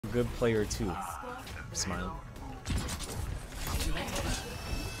good player too. Smile.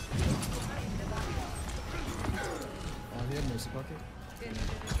 He had mercy bucket.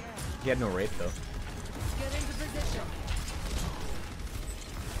 He had no wraith though. Get into position.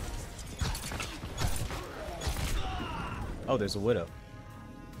 Oh, there's a widow.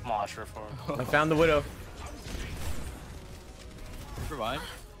 Come on, Surefour. I found the widow. Rewind.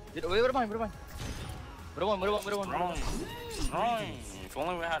 Wait, what am I? What am I? Wrong. If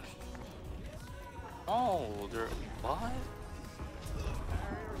only we had. Oh, they're what?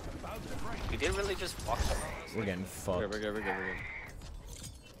 We did really just walk up. We're getting fucked. We're good.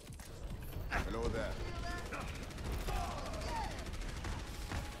 Hello there.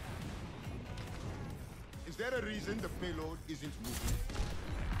 Is there a reason the payload isn't moving?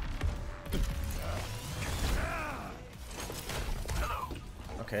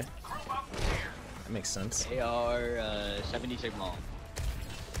 Okay. That makes sense. AR 70 Sigma.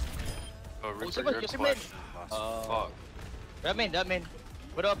 Oh, Reaper, Sigma, your Sigma. question. Fuck. That main.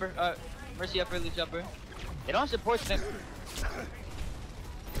 What upper? Mercy upper, Lucio upper. They don't have support snip.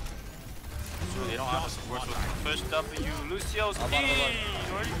 They don't have a support with push W. Lucio's key. What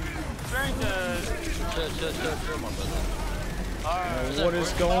are you trying to? Chill, my brother. Alright. What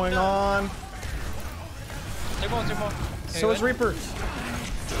is going on? Sigma. So is Reaper.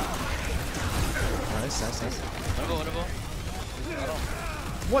 Nice. Winnable.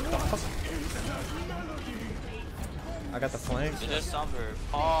 What the fuck? I got the flank. It is Somber.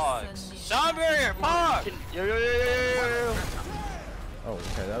 Pogs. Somber! Pog! Yo. Oh,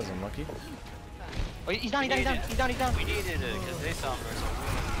 okay, that was unlucky. Oh, he's down. He's down. We needed it because they Somber.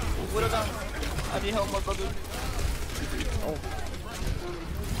 Widow down. I need help, my brother. Oh,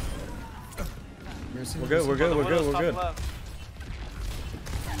 Mercy. we're good. Widow's top left.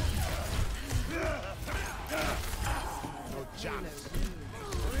 No chance.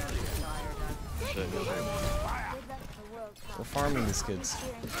 we're farming these kids.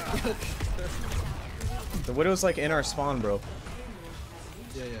 The widow's like in our spawn, bro.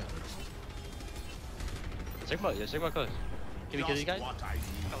 Yeah. Sigma close. Can we kill these guys?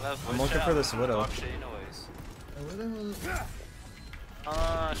 I'm looking for this widow. Shit anyways. Where the hell is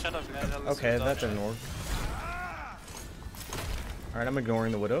Shut up, man. Okay, that didn't work. Alright, I'm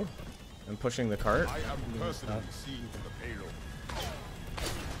ignoring the widow. I'm pushing the cart. I am personally seeing to the payload.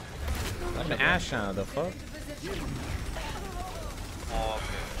 I'm Ash now, the fuck? Oh,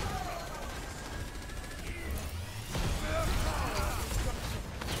 okay.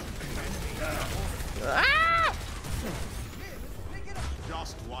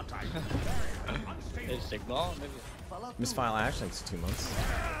 Just what I It's Sigma, maybe. Misfile Ash takes 2 months.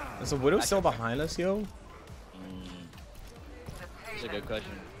 Is the widow still behind us, yo? That's a good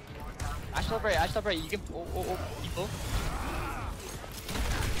question. Ash top right. You can pull.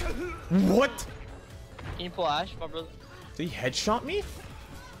 What? Can you pull Ash, my brother? Did he headshot me?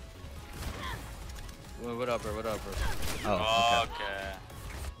 What up, bro? Oh, okay. Okay.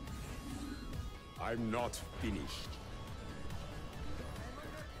 I'm not finished.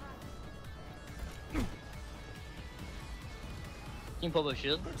 Can you pull up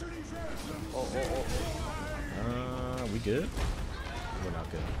shield? We good? We're not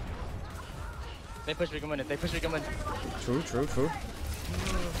good. They push, we come in. True.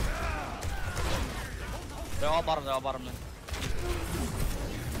 They're all bottom then.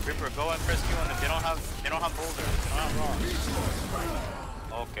 Reaper, go and rescue them. They don't have boulders. They don't have rocks.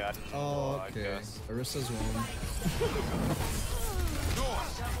 Okay, I didn't know. Oh, I okay. guess. Arissa's one.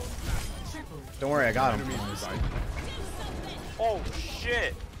 Don't worry, I got him. Oh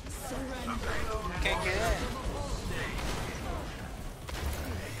shit! Can't get in.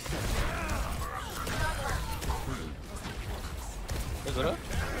 Wait, what up?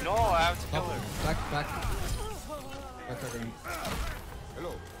 No, I have to kill her. Back.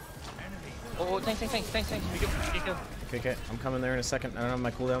 Hello. Oh, thanks. We can kill. Okay, I'm coming there in a second. I don't have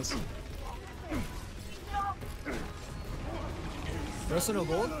my cooldowns. Arissa no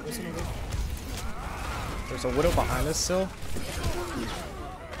gold. There's a widow behind us still.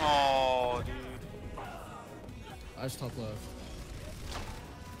 Oh, dude. Ash top left.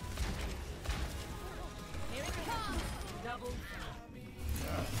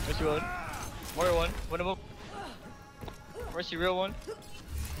 Mercy one. Warrior one. One of them. Mercy real one.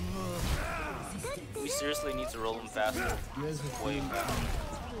 We seriously need to roll them faster. You guys have Way faster.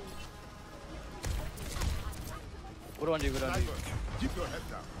 What do I do? Keep your head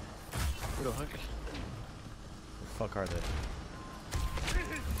down. What the heck? The fuck are they?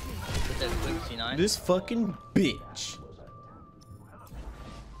 Put that quick C9. This fucking bitch.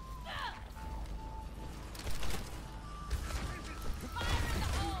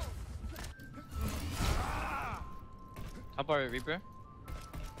 How about Reaper?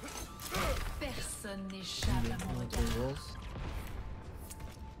 Personne n'échappe à mon regard. Three rolls.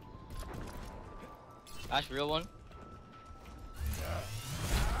 Ash, real one.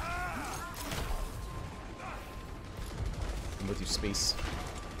 I'm with you, space.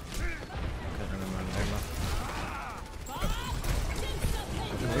 Okay, never mind, never mind.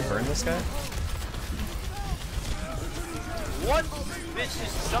 Can we burn this guy? What? Bitch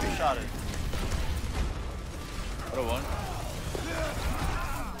just jump shot it. What a one.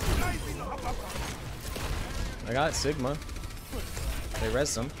 I got Sigma. They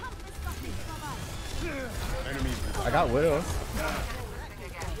res him. I got Widow.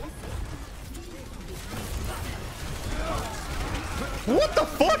 What the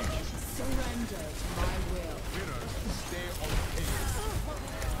fuck? Surrender to my will.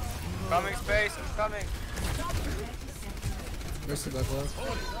 Coming space, I'm coming. Mercy back left.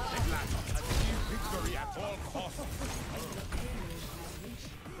 victory at all costs.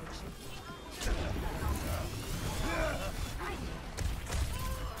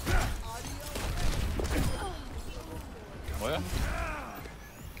 What?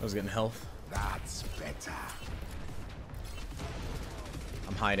 I was getting health. That's better.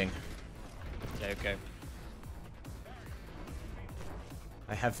 I'm hiding. Okay, okay.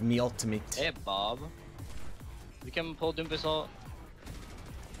 I have me ultimate. Hey, Bob. You can pull Doomfist ult.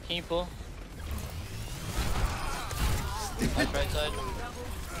 Can you pull? Ash right side.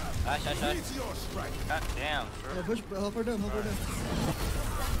 Ash, Ash, Ash. It's your strike. God damn, sure. Yeah, push, help her down, help her down.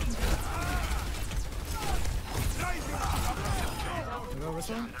 You go this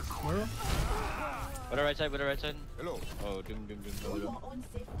one? Moira? What a right side, what a right side. Hello. Oh, Doom. On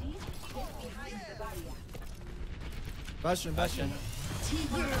safety, get behind the barrier. Bastion, Bastion.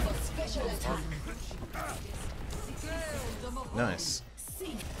 Teamwork for special attack. Nice.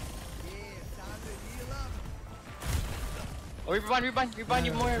 Oh, Reaper behind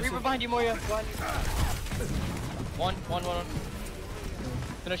you, Moira. Reaper behind you, Moira. One.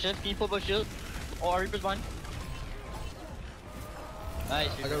 Finish it. Can you pull both shield? Oh, Reaper's behind.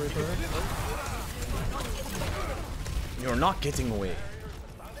 Nice. I got Reaper. You're not getting away.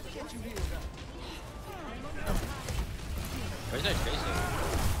 Where's that Tracer?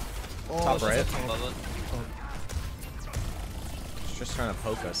 Oh, Top she's right. at top. Above us. She's just trying to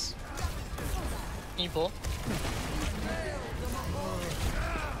poke us. Can you pull?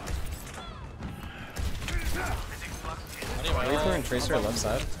 Reaper and Tracer left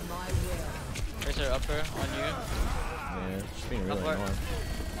side. Tracer upper on you. Yeah, she's being really Upper. annoying.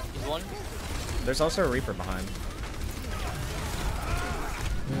 He's one. There's also a Reaper behind.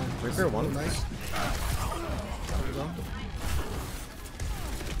 Yeah. Reaper one. Oh, nice. There we go.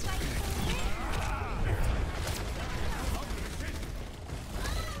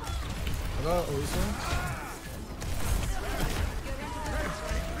 I got Orisa.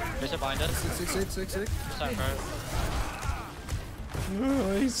 Tracer behind us. 6. This time first.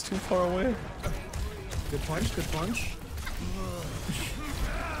 Oh, he's too far away. Good punch, good punch.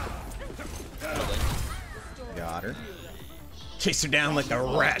 Got her. Chase her down like the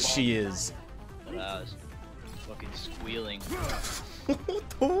rat she is. That was fucking squealing.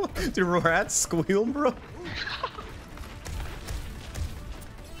 Did rats squeal, bro?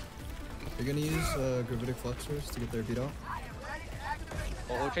 You're gonna use gravitic flexors to get their beat off.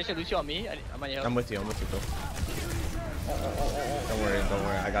 Oh, Tracer Lucio on me. I might help. I'm with you, Bill. Don't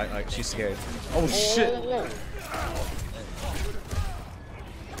worry. I got, like, she's scared. Oh, shit!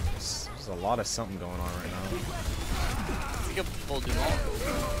 There's a lot of something going on right now. We can pull Doom all.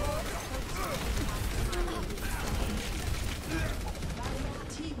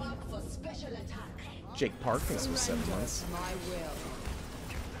 Teamwork for special attack. Jake Parkins was 7 months. My will.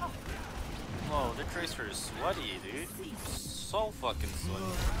 Whoa, the Tracer is sweaty, dude. So fucking sweaty.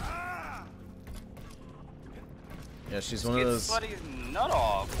 Yeah, she's Get one of those. sweaty nut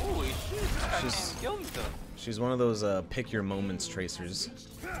off. Holy shit, that guy She's- can't kill me though. She's one of those pick your moments tracers.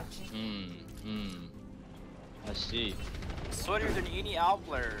 I see. Sweatier than any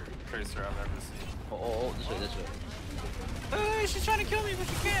outplayer Tracer I've ever seen. Oh, this way. Hey, she's trying to kill me, but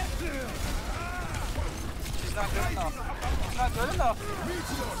she can't. She's not good enough. She's not good enough.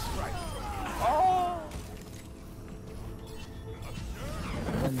 Oh.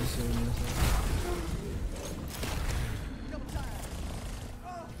 Let me see.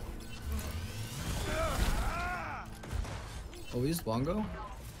 Oh, we used Bongo?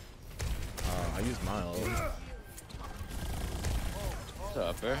 I use Miles. What's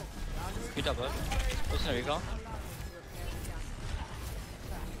up, bro? Good job, bud. What's the recall?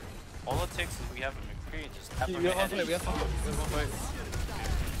 All it takes is we have a McCree and just tap him We have one in.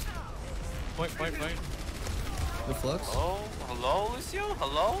 point. Point. Good flux. Oh, hello, Lucio?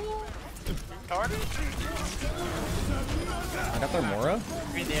 Hello? Retarded? I got their Mora.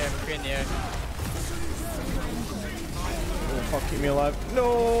 Free in the air, free in the air. Oh fuck, keep me alive.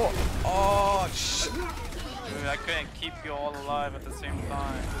 No! Oh shit. Dude, I couldn't keep you all alive at the same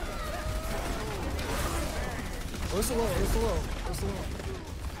time. Where's the low? Where's the low? Where's the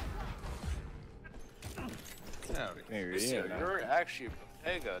low? Lucio, you're actually a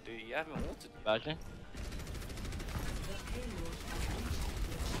Pega, dude. You haven't ulted. Bastion.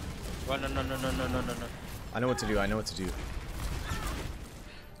 Run, no. I know what to do, I know what to do.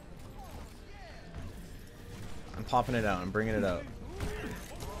 I'm popping it out, I'm bringing it out.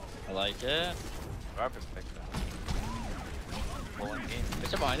 I like it. Our perspective. Is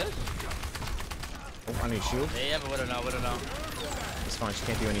she behind us? Oh, I need shield. Yeah, but what now? It's fine, she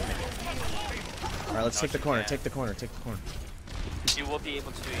can't do anything. Alright, let's take the corner, take the corner. She will be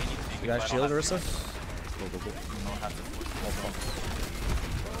able to do anything. You got if I shield, don't Orisa? I don't have to push.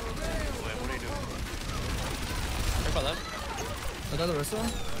 Wait, what are you doing? Check my left. Another Orisa?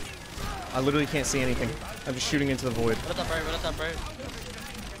 I literally can't see anything. I'm just shooting into the void. Run up right.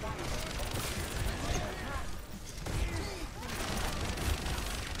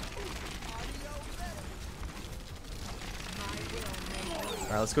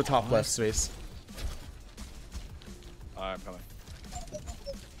 Alright, let's go top left space. Alright, I'm coming.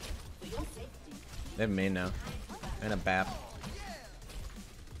 They have main now. And a BAP.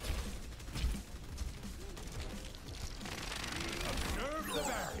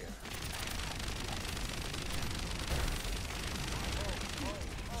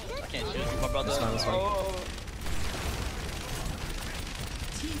 I can't shoot you, my brother. That's fine, that's fine.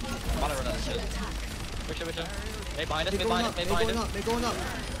 I'm about to run out of shit. Push it. Hey, behind us, They going up. They going up.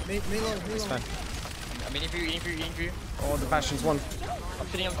 May low. It's fine. I'm eating for you. Oh, the Bastion's one. I'm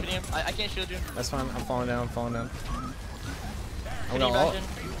shooting him. I can't shield you. That's fine, I'm falling down. Oh Shooting no, Bastion.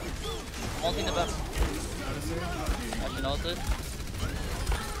 Ulting the back. Bastion ulted.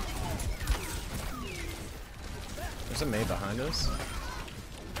 there's a Mei behind us.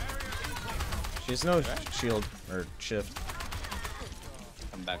 She has no shield or shift.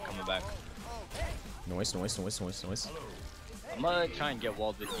 Coming back. Noise. I'm gonna try and get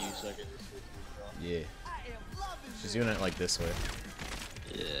walled with you so I can. Yeah. She's doing it like this way.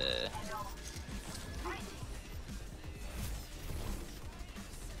 Yeah.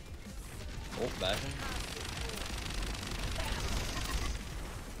 Oh, Bastion.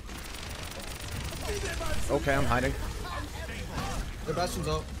 Okay, I'm hiding. The Bastion's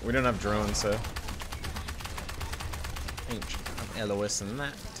out. We don't have drones, so. I'm LOS in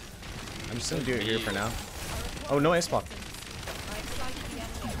that. I'm just gonna do it here for now. Oh, no ace block.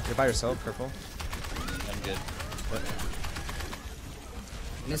 You're by yourself, purple. I'm good. What?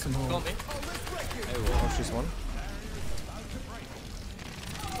 Need some Go home. on me. Oh, she's one.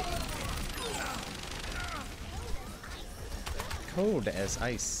 Cold as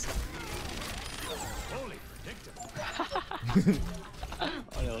ice.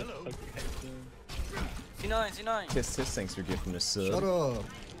 Oh no. C9. Kiss, thanks for gifting us sub. Shut up.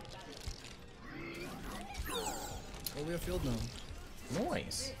 Oh, we have field now.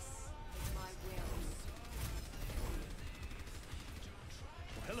 Nice.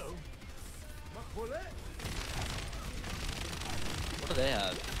 What do they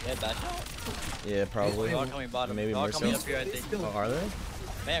have? They have Bastion? Yeah, probably. They're all coming bottom. Maybe They're all coming Mercy. up here, I think. Oh, are they?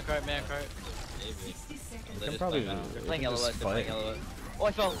 Man cart. Maybe. They're just probably- playing now. They're we playing can just LOS. They're playing fight. LOS. Oh,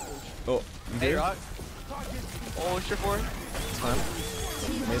 I fell. Oh, you Hey, did? rock. Oh, Surefour. It's fine.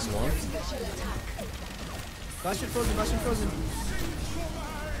 Mace one. Bastion frozen. My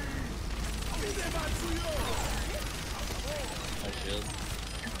shield.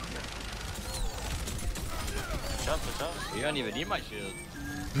 Push up. You don't even need my shield.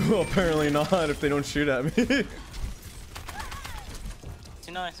 Well, apparently not if they don't shoot at me. C9.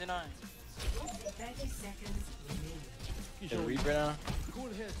 30 seconds remaining. Is it Reaper now?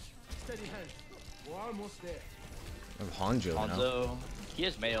 I have Hanjo now. Hanzo. He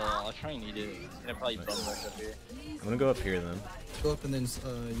has mail. I'll try and eat it. He's gonna probably bum rush up here. I'm gonna go up here then. Go up and then use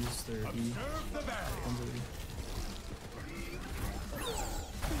their E.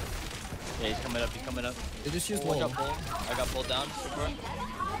 Yeah, he's coming up. They just used Watch wall. out, bull. I got pulled down. Surefour.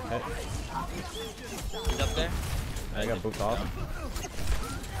 Okay. He's up there. I got booked off.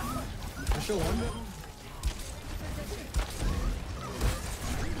 I show one.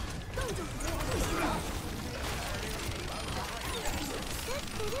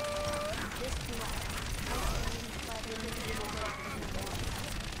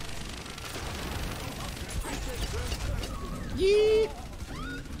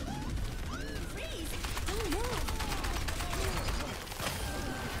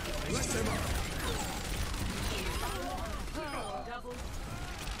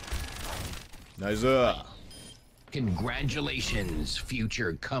 Nice. Congratulations,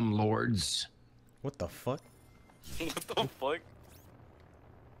 future cum lords. What the fuck? What the fuck?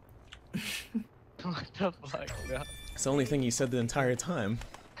 What the fuck, bro? It's the only thing he said the entire time.